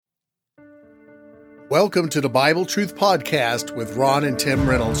Welcome to the Bible Truth Podcast with Ron and Tim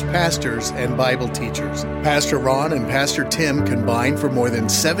Reynolds, pastors and Bible teachers. Pastor Ron and Pastor Tim combined for more than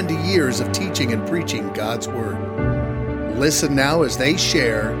 70 years of teaching and preaching God's Word. Listen now as they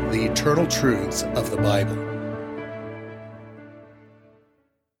share the eternal truths of the Bible.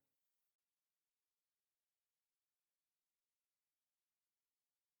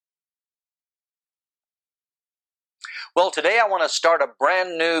 Well, today I want to start a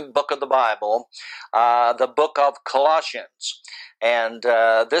brand new book of the Bible, the book of Colossians. And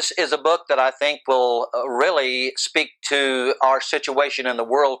this is a book that I think will really speak to our situation in the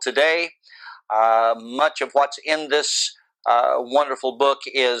world today. Much of what's in this wonderful book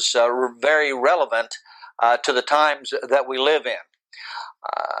is very relevant to the times that we live in.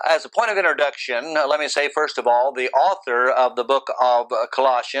 As a point of introduction, let me say first of all, the author of the book of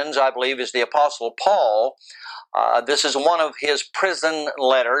Colossians, I believe, is the Apostle Paul. This is one of his prison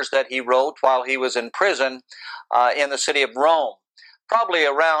letters that he wrote while he was in prison in the city of Rome, probably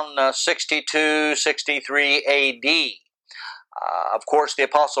around 62, 63 A.D. Of course, the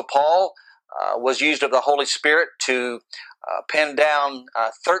Apostle Paul was used of the Holy Spirit to pen down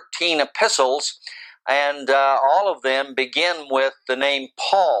 13 epistles, and all of them begin with the name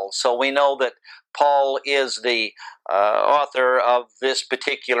Paul. So we know that Paul is the author of this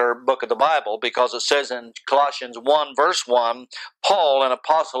particular book of the Bible because it says in Colossians 1 verse 1, Paul, an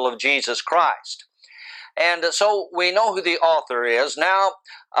apostle of Jesus Christ. And so we know who the author is. Now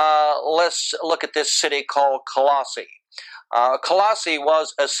let's look at this city called Colossae. Colossae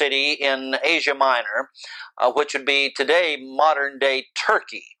was a city in Asia Minor, which would be today modern-day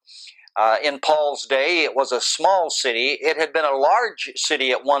Turkey. In Paul's day, it was a small city. It had been a large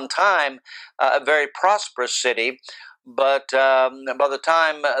city at one time, a very prosperous city, but by the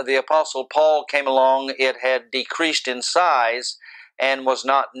time the Apostle Paul came along, it had decreased in size and was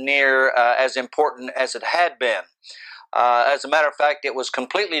not near as important as it had been. As a matter of fact, it was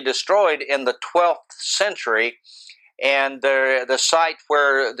completely destroyed in the 12th century, and the site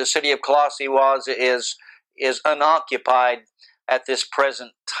where the city of Colossae was is unoccupied at this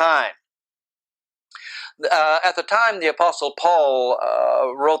present time. At the time the Apostle Paul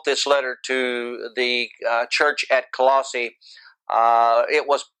wrote this letter to the church at Colossae,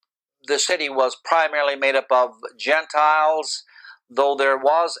 the city was primarily made up of Gentiles, though there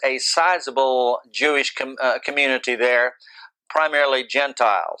was a sizable Jewish community there, primarily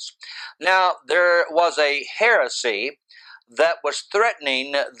Gentiles. Now, there was a heresy that was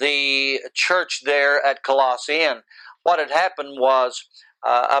threatening the church there at Colossae, and what had happened was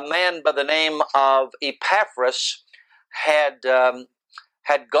a man by the name of Epaphras had gone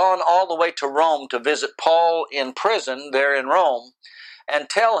all the way to Rome to visit Paul in prison there in Rome and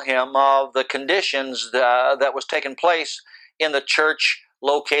tell him of the conditions that was taking place in the church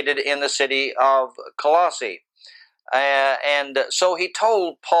located in the city of Colossae. And so he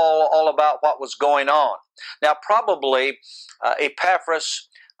told Paul all about what was going on. Now, probably Epaphras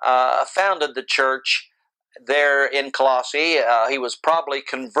founded the church there in Colossae. He was probably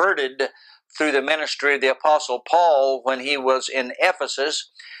converted through the ministry of the Apostle Paul when he was in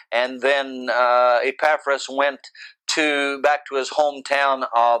Ephesus, and then Epaphras went back to his hometown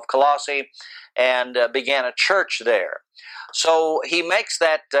of Colossae and began a church there. So he makes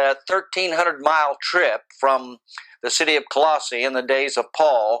that 1,300-mile trip from the city of Colossae in the days of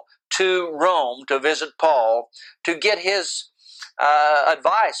Paul to Rome to visit Paul to get his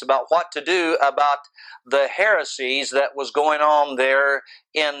advice about what to do about the heresies that was going on there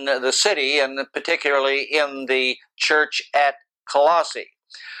in the city, and particularly in the church at Colossae.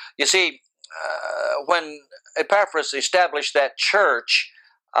 You see, when Epaphras established that church,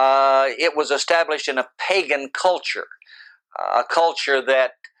 it was established in a pagan culture, a culture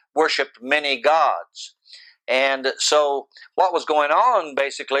that worshipped many gods. And so what was going on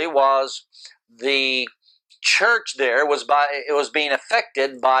basically was the church there was being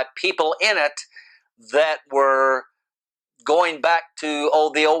affected by people in it that were going back to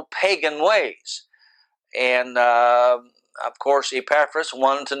the old pagan ways. And of course Epaphras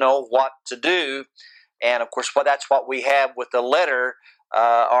wanted to know what to do, and of course that's what we have with the letter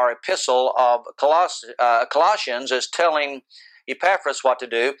or epistle of Colossians, is telling Epaphras what to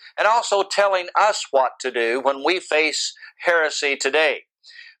do, and also telling us what to do when we face heresy today.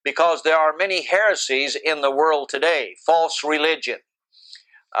 Because there are many heresies in the world today: false religion,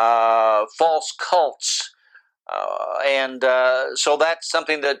 false cults, and so that's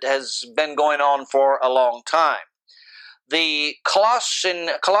something that has been going on for a long time. The Colossian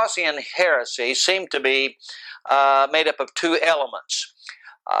heresy seemed to be made up of two elements: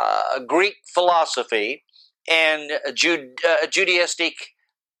 Greek philosophy and Judaistic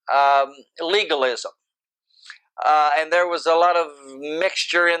legalism. and there was a lot of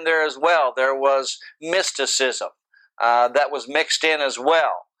mixture in there as well. There was mysticism that was mixed in as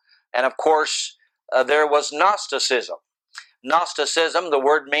well. And of course, there was Gnosticism. Gnosticism, the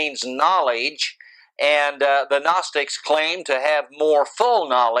word means knowledge, and the Gnostics claimed to have more full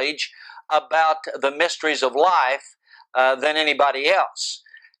knowledge about the mysteries of life than anybody else.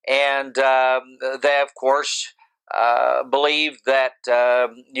 And they, of course, believed that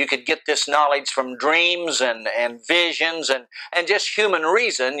you could get this knowledge from dreams and visions and just human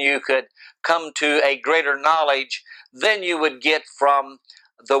reason. You could come to a greater knowledge than you would get from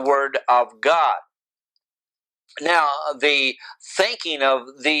the Word of God. Now, the thinking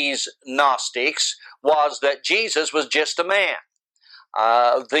of these Gnostics was that Jesus was just a man.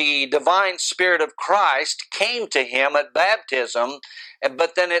 The divine Spirit of Christ came to him at baptism,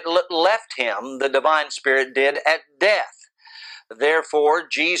 but then it left him, the divine Spirit did, at death. Therefore,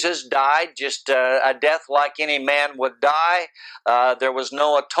 Jesus died just a death like any man would die. There was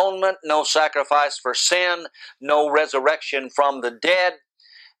no atonement, no sacrifice for sin, no resurrection from the dead.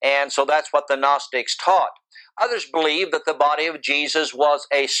 And so that's what the Gnostics taught. Others believed that the body of Jesus was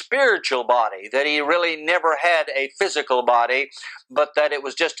a spiritual body, that he really never had a physical body, but that it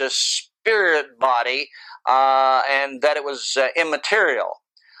was just a spirit body, and that it was immaterial.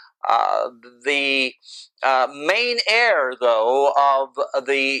 The main error, though, of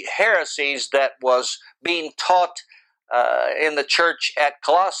the heresies that was being taught in the church at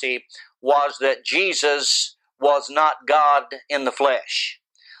Colossae was that Jesus was not God in the flesh,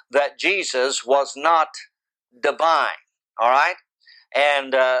 that Jesus was not divine, all right?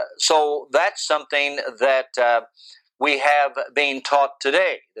 And so that's something that we have being taught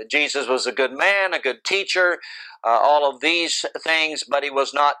today, that Jesus was a good man, a good teacher, all of these things, but he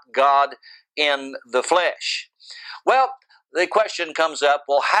was not God in the flesh. Well, the question comes up,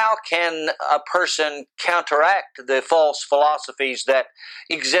 well, how can a person counteract the false philosophies that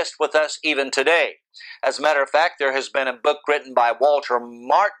exist with us even today? As a matter of fact, there has been a book written by Walter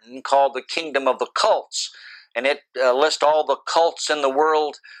Martin called The Kingdom of the Cults, and it lists all the cults in the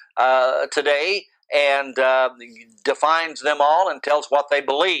world today and defines them all and tells what they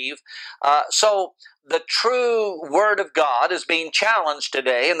believe. So the true Word of God is being challenged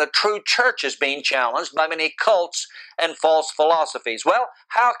today, and the true church is being challenged by many cults and false philosophies. Well,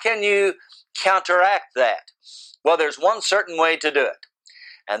 how can you counteract that? Well, there's one certain way to do it,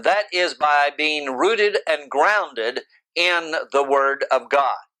 and that is by being rooted and grounded in the Word of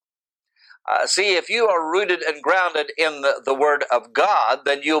God. See, if you are rooted and grounded in the Word of God,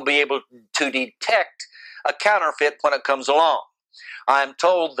 then you'll be able to detect a counterfeit when it comes along. I'm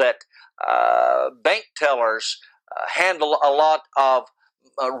told that bank tellers handle a lot of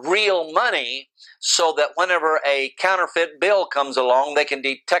real money so that whenever a counterfeit bill comes along, they can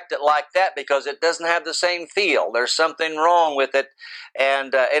detect it like that because it doesn't have the same feel. There's something wrong with it.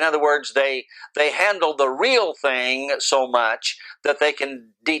 And in other words, they handle the real thing so much that they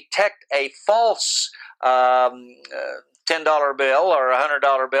can detect a false $10 bill or a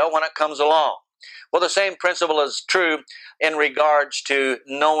 $100 bill when it comes along. Well, the same principle is true in regards to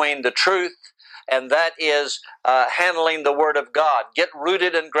knowing the truth, and that is handling the Word of God. Get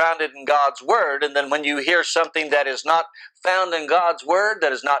rooted and grounded in God's Word, and then when you hear something that is not found in God's Word,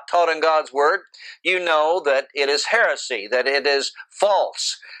 that is not taught in God's Word, you know that it is heresy, that it is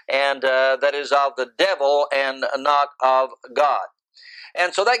false, and that is of the devil and not of God.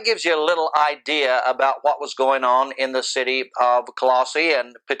 And so that gives you a little idea about what was going on in the city of Colossae,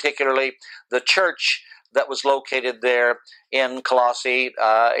 and particularly the church that was located there in Colossae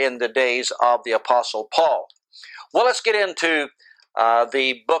in the days of the Apostle Paul. Well, let's get into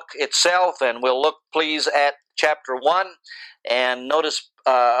the book itself, and we'll look, please, at chapter 1, and notice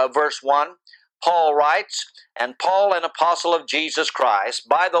verse 1. Paul writes, "And Paul, an apostle of Jesus Christ,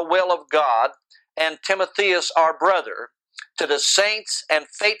 by the will of God, and Timotheus our brother, to the saints and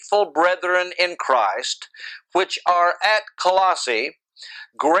faithful brethren in Christ, which are at Colossae,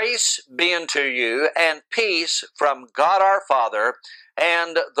 grace be unto you, and peace from God our Father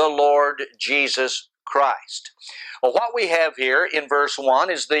and the Lord Jesus Christ." Well, what we have here in verse 1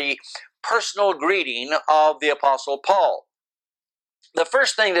 is the personal greeting of the Apostle Paul. The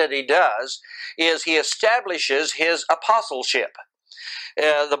first thing that he does is he establishes his apostleship.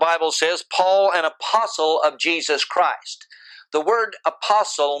 The Bible says, Paul, an apostle of Jesus Christ. The word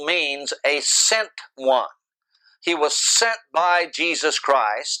apostle means a sent one. He was sent by Jesus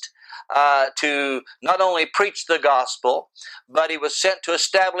Christ to not only preach the gospel, but he was sent to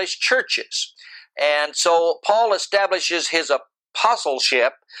establish churches. And so Paul establishes his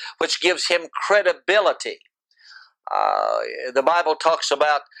apostleship, which gives him credibility. The Bible talks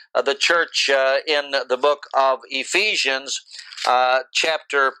about the church in the book of Ephesians,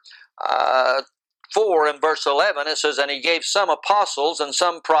 chapter 4 and verse 11. It says, "And he gave some apostles and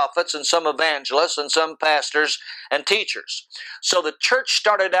some prophets and some evangelists and some pastors and teachers." So the church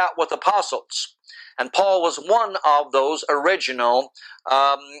started out with apostles. And Paul was one of those original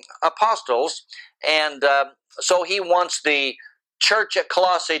apostles. And so he wants the church at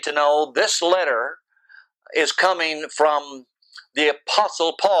Colossae to know this letter is coming from the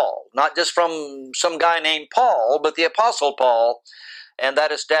Apostle Paul, not just from some guy named Paul, but the Apostle Paul, and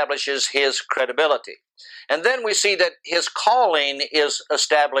that establishes his credibility. And then we see that his calling is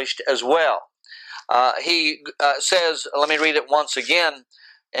established as well. He says, let me read it once again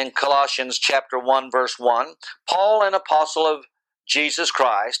in Colossians chapter 1, verse 1, "Paul, an apostle of Jesus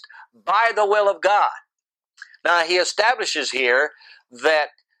Christ, by the will of God." Now, he establishes here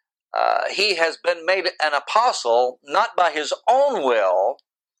that he has been made an apostle not by his own will,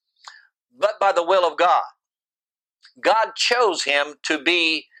 but by the will of God. God chose him to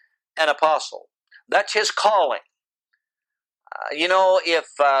be an apostle. That's his calling.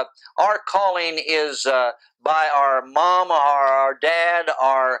 If our calling is by our mom or our dad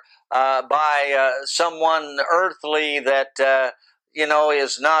or by someone earthly that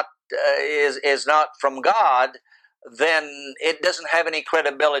is not from God, then it doesn't have any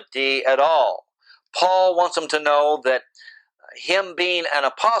credibility at all. Paul wants them to know that him being an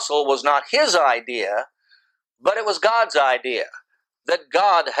apostle was not his idea, but it was God's idea, that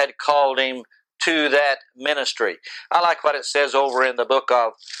God had called him to that ministry. I like what it says over in the book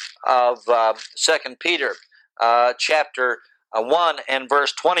of 2 Peter, chapter 1 and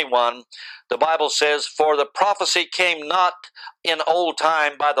verse 21. The Bible says, "For the prophecy came not in old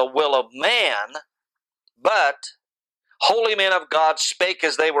time by the will of man, but holy men of God spake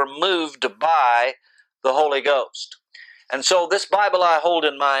as they were moved by the Holy Ghost." And so this Bible I hold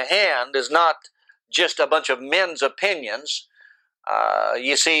in my hand is not just a bunch of men's opinions.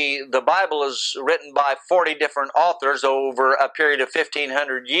 You see, the Bible is written by 40 different authors over a period of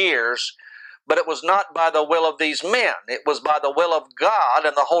 1,500 years, but it was not by the will of these men. It was by the will of God,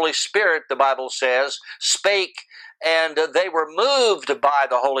 and the Holy Spirit, the Bible says, spake, and they were moved by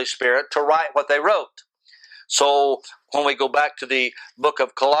the Holy Spirit to write what they wrote. So when we go back to the book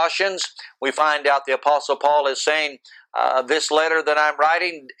of Colossians, we find out the Apostle Paul is saying, this letter that I'm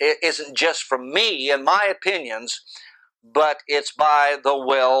writing isn't just from me and my opinions, but it's by the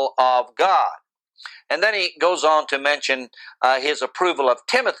will of God. And then he goes on to mention his approval of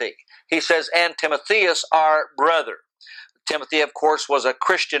Timothy. He says, "And Timotheus, our brother." Timothy, of course, was a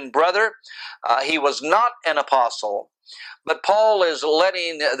Christian brother. He was not an apostle, but Paul is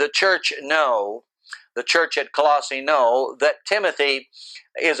letting the church know, the church at Colossae know, that Timothy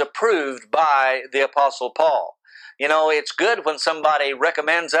is approved by the Apostle Paul. It's good when somebody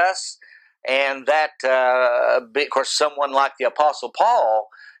recommends us, and that, of course, someone like the Apostle Paul,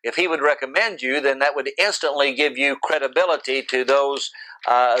 if he would recommend you, then that would instantly give you credibility to those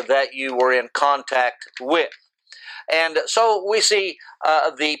that you were in contact with. And so we see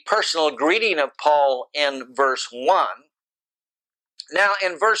the personal greeting of Paul in verse 1. Now,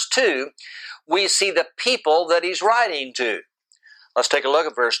 in verse 2, we see the people that he's writing to. Let's take a look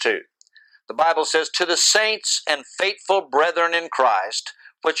at verse 2. The Bible says, "To the saints and faithful brethren in Christ,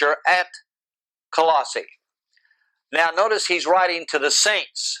 which are at Colossae." Now, notice he's writing to the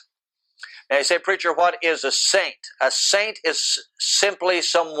saints. Now, you say, "Preacher, what is a saint?" A saint is simply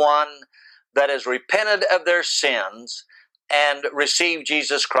someone that has repented of their sins and received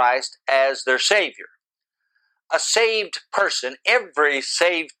Jesus Christ as their Savior. A saved person, every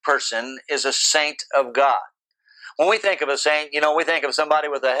saved person, is a saint of God. When we think of a saint, we think of somebody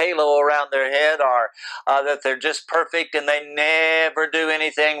with a halo around their head, or that they're just perfect and they never do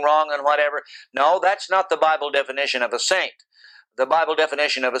anything wrong and whatever. No, that's not the Bible definition of a saint. The Bible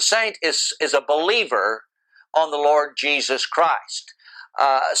definition of a saint is a believer on the Lord Jesus Christ.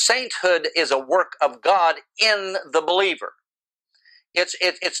 Sainthood is a work of God in the believer.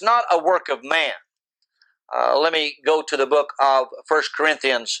 It's not a work of man. Let me go to the book of 1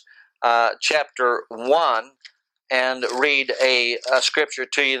 Corinthians chapter 1 and read a scripture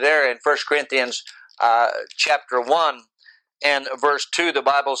to you there. In 1 Corinthians chapter 1 and verse 2, the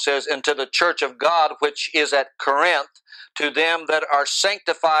Bible says, "And to the church of God which is at Corinth, to them that are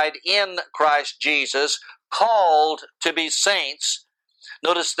sanctified in Christ Jesus, called to be saints."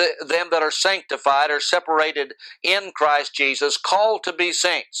 Notice them that are sanctified are separated in Christ Jesus, called to be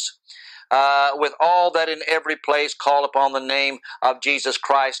saints. With all that in every place call upon the name of Jesus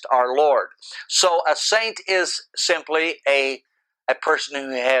Christ our Lord. So a saint is simply a person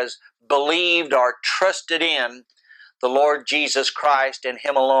who has believed or trusted in the Lord Jesus Christ and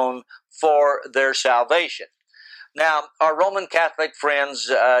Him alone for their salvation. Now, our Roman Catholic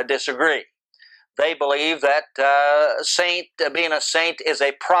friends disagree. They believe that being a saint is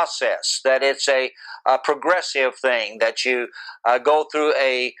a process, that it's a progressive thing, that you go through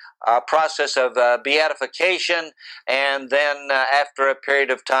a process of beatification, and then after a period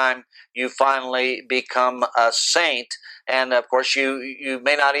of time, you finally become a saint. And of course, you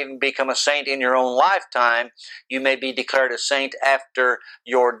may not even become a saint in your own lifetime. You may be declared a saint after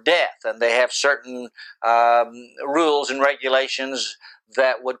your death, and they have certain rules and regulations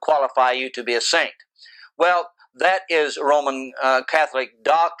that would qualify you to be a saint. Well, that is Roman Catholic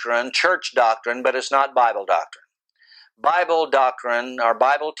doctrine, church doctrine, but it's not Bible doctrine. Bible doctrine, or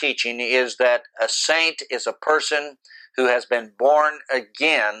Bible teaching, is that a saint is a person who has been born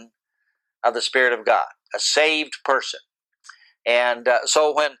again of the Spirit of God, a saved person. And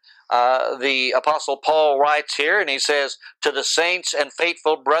so when the Apostle Paul writes here, and he says, to the saints and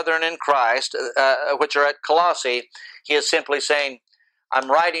faithful brethren in Christ, which are at Colossae, he is simply saying, I'm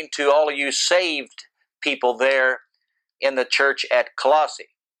writing to all of you saved people there in the church at Colossae.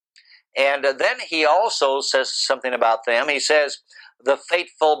 And then he also says something about them. He says, the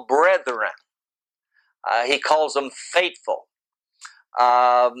faithful brethren. He calls them faithful.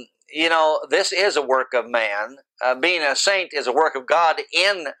 This is a work of man. Being a saint is a work of God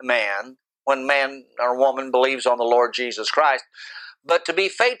in man, when man or woman believes on the Lord Jesus Christ. But to be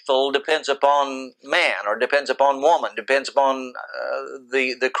faithful depends upon man, or depends upon woman, depends upon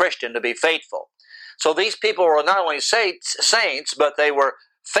the Christian to be faithful. So these people were not only saints, but they were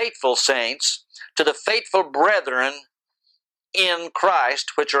faithful saints to the faithful brethren in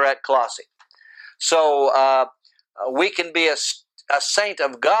Christ, which are at Colossae. So we can be a saint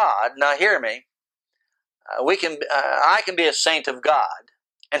of God. Now hear me. I can be a saint of God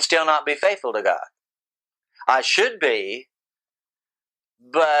and still not be faithful to God. I should be,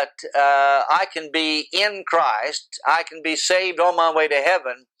 but I can be in Christ. I can be saved on my way to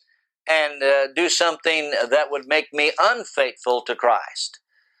heaven and do something that would make me unfaithful to Christ.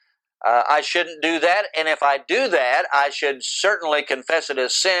 I shouldn't do that, and if I do that, I should certainly confess it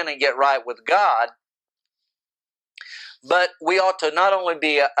as sin and get right with God. But we ought to not only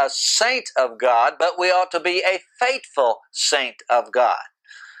be a saint of God, but we ought to be a faithful saint of God.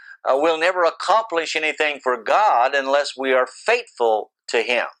 We'll never accomplish anything for God unless we are faithful to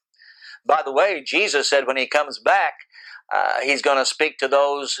Him. By the way, Jesus said when He comes back, He's going to speak to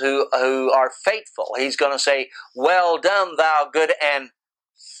those who are faithful. He's going to say, well done, thou good and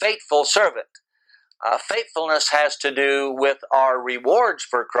faithful servant. Faithfulness has to do with our rewards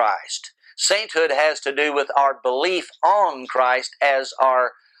for Christ. Sainthood has to do with our belief on Christ as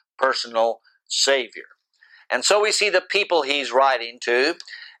our personal Savior. And so we see the people he's writing to,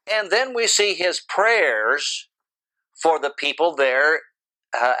 and then we see his prayers for the people there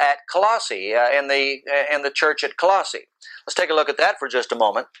at Colossae, in the church at Colossae. Let's take a look at that for just a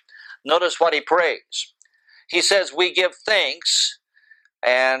moment. Notice what he prays. He says, we give thanks,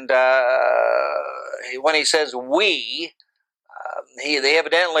 and when he says we,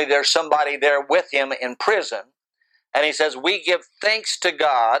 evidently there's somebody there with him in prison, and he says, we give thanks to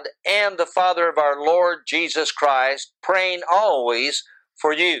God and the Father of our Lord Jesus Christ, praying always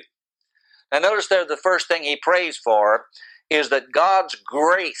for you. Now notice there the first thing he prays for is that God's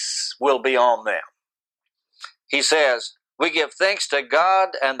grace will be on them. He says, we give thanks to God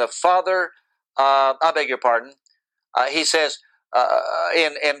and the Father, he says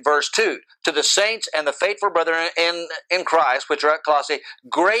in verse 2, to the saints and the faithful brethren in Christ, which are at Colossae,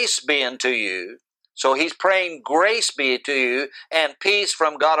 grace be unto you. So he's praying grace be to you and peace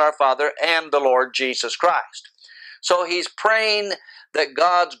from God our Father and the Lord Jesus Christ. So he's praying that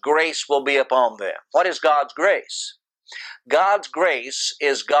God's grace will be upon them. What is God's grace? God's grace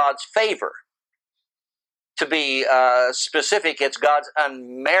is God's favor. To be specific, it's God's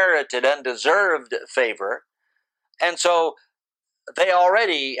unmerited, undeserved favor. And so they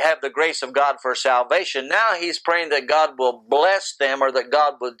already have the grace of God for salvation. Now he's praying that God will bless them, or that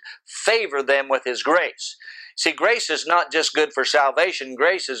God would favor them with His grace. See, grace is not just good for salvation.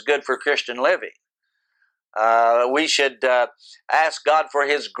 Grace is good for Christian living. We should ask God for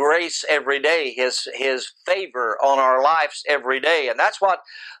His grace every day, His favor on our lives every day. And that's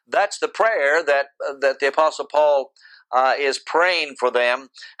the prayer that the Apostle Paul is praying for them.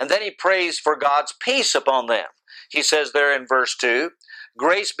 And then he prays for God's peace upon them. He says there in verse 2,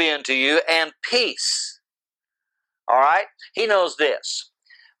 grace be unto you and peace. All right? He knows this,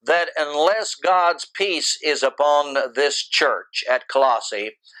 that unless God's peace is upon this church at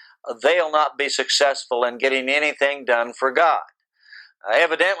Colossae, they'll not be successful in getting anything done for God.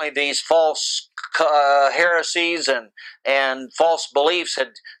 Evidently, these false heresies and false beliefs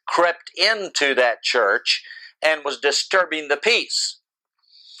had crept into that church and was disturbing the peace.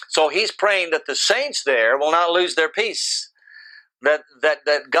 So he's praying that the saints there will not lose their peace, that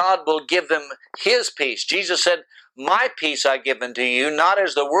God will give them his peace. Jesus said, "My peace I give unto you, not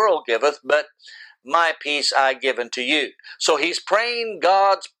as the world giveth, but my peace I give unto you." So he's praying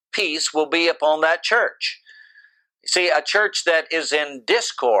God's peace will be upon that church. You see, a church that is in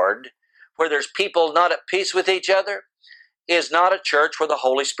discord, where there's people not at peace with each other, is not a church where the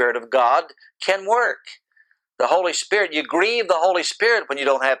Holy Spirit of God can work. The Holy Spirit, you grieve the Holy Spirit when you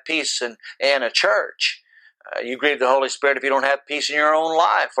don't have peace in a church. You grieve the Holy Spirit if you don't have peace in your own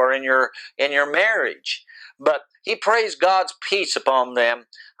life or in your marriage. But he prays God's peace upon them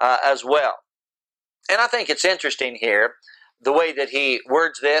as well. And I think it's interesting here, the way that he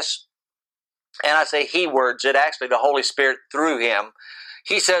words this. And I say he words it, actually the Holy Spirit through him.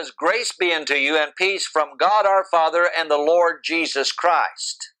 He says, "Grace be unto you and peace from God our Father and the Lord Jesus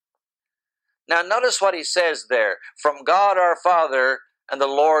Christ." Now notice what he says there, from God our Father and the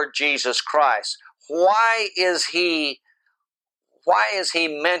Lord Jesus Christ. Why is he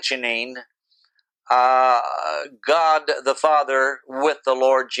mentioning God the Father with the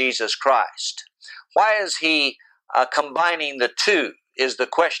Lord Jesus Christ? Why is he combining the two is the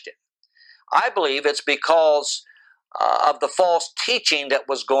question. I believe it's because of the false teaching that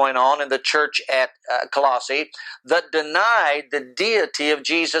was going on in the church at Colossae that denied the deity of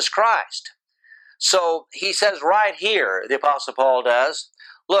Jesus Christ. So he says right here, the Apostle Paul does,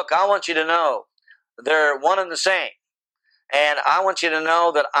 look, I want you to know they're one and the same. And I want you to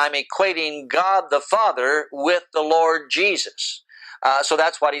know that I'm equating God the Father with the Lord Jesus. So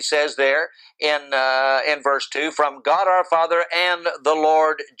that's what he says there in verse 2, from God our Father and the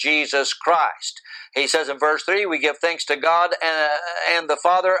Lord Jesus Christ. He says in verse 3, we give thanks to God and the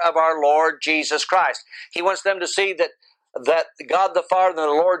Father of our Lord Jesus Christ. He wants them to see that God the Father and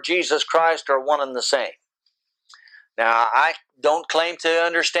the Lord Jesus Christ are one and the same. Now, I don't claim to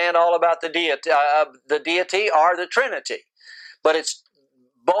understand all about the deity or the Trinity, but it's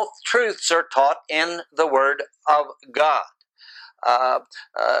both truths are taught in the Word of God.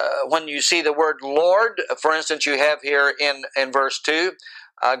 When you see the word Lord, for instance, you have here in verse 2,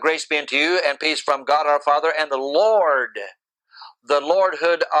 grace be unto you and peace from God our Father and the Lord. The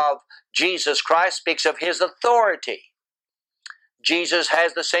Lordhood of Jesus Christ speaks of his authority. Jesus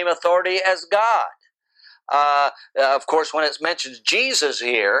has the same authority as God. Of course, when it mentions Jesus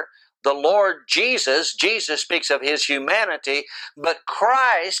here, the Lord Jesus speaks of his humanity, but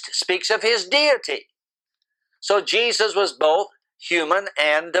Christ speaks of his deity. So Jesus was both human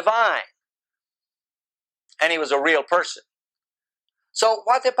and divine. And he was a real person. So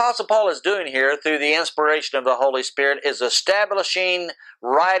what the Apostle Paul is doing here through the inspiration of the Holy Spirit is establishing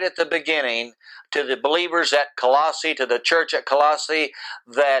right at the beginning to the believers at Colossae, to the church at Colossae,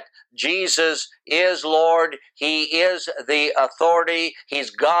 that Jesus is Lord. He is the authority.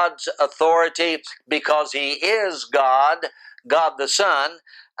 He's God's authority because he is God, God the Son.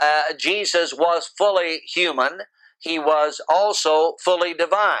 Jesus was fully human. He was also fully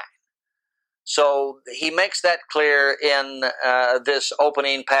divine. So he makes that clear in this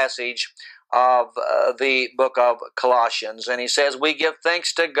opening passage of the book of Colossians. And he says, we give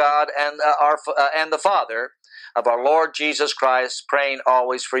thanks to God and the Father of our Lord Jesus Christ, praying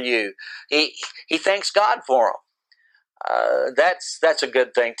always for you. He thanks God for them. That's a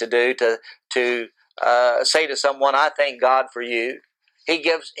good thing to do, to say to someone, I thank God for you. He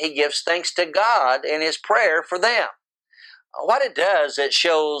gives thanks to God in his prayer for them. What it does, it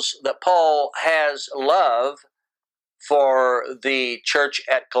shows that Paul has love for the church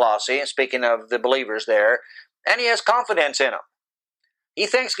at Colossae, speaking of the believers there, and he has confidence in them. He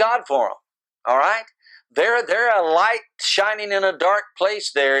thanks God for them, all right? They're a light shining in a dark place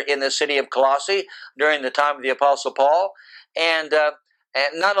there in the city of Colossae during the time of the Apostle Paul. And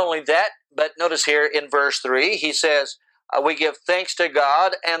not only that, but notice here in verse 3, he says, we give thanks to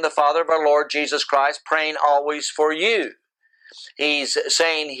God and the Father of our Lord Jesus Christ, praying always for you. He's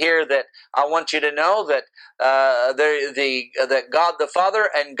saying here that I want you to know that that God the Father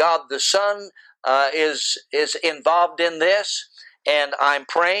and God the Son is involved in this, and I'm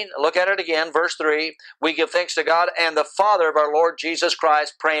praying. Look at it again, verse 3. We give thanks to God and the Father of our Lord Jesus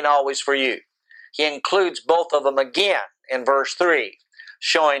Christ, praying always for you. He includes both of them again in verse 3,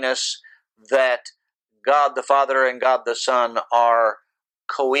 showing us that God the Father and God the Son are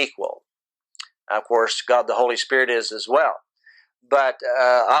co-equal. Of course, God the Holy Spirit is as well. But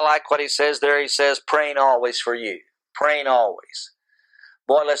I like what he says there. He says, praying always for you. Praying always.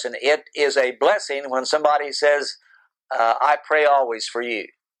 Boy, listen, it is a blessing when somebody says, I pray always for you.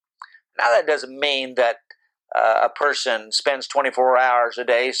 Now, that doesn't mean that a person spends 24 hours a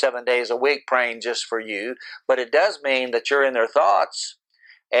day, 7 days a week praying just for you, but it does mean that you're in their thoughts.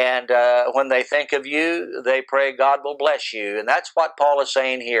 And when they think of you, they pray God will bless you. And that's what Paul is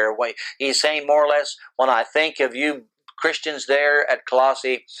saying here. He's saying more or less, when I think of you Christians there at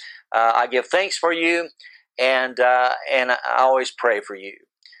Colossae, I give thanks for you, and I always pray for you.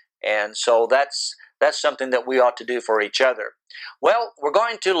 And so that's something that we ought to do for each other. Well, we're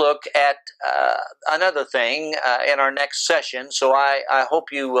going to look at another thing in our next session, so I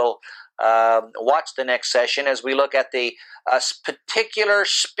hope you will watch the next session as we look at the particular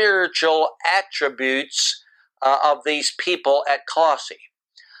spiritual attributes of these people at Colossae.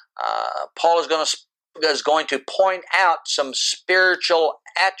 Paul is going to point out some spiritual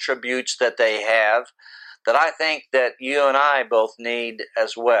attributes that they have that I think that you and I both need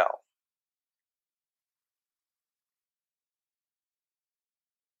as well.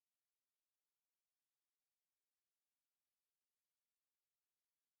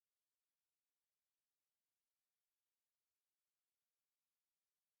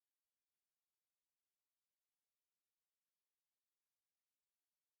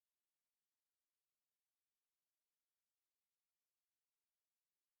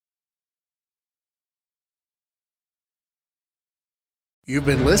 You've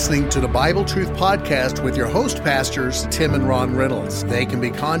been listening to the Bible Truth Podcast with your host pastors, Tim and Ron Reynolds. They can be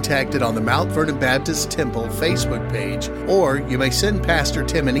contacted on the Mount Vernon Baptist Temple Facebook page, or you may send Pastor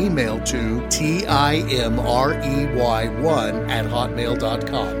Tim an email to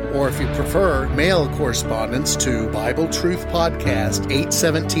timrey1@hotmail.com. Or if you prefer, mail correspondence to Bible Truth Podcast,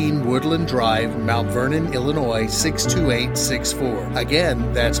 817 Woodland Drive, Mount Vernon, Illinois, 62864.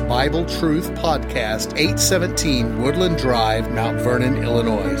 Again, that's Bible Truth Podcast, 817 Woodland Drive, Mount Vernon,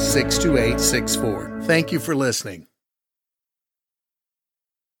 Illinois, 62864. Thank you for listening.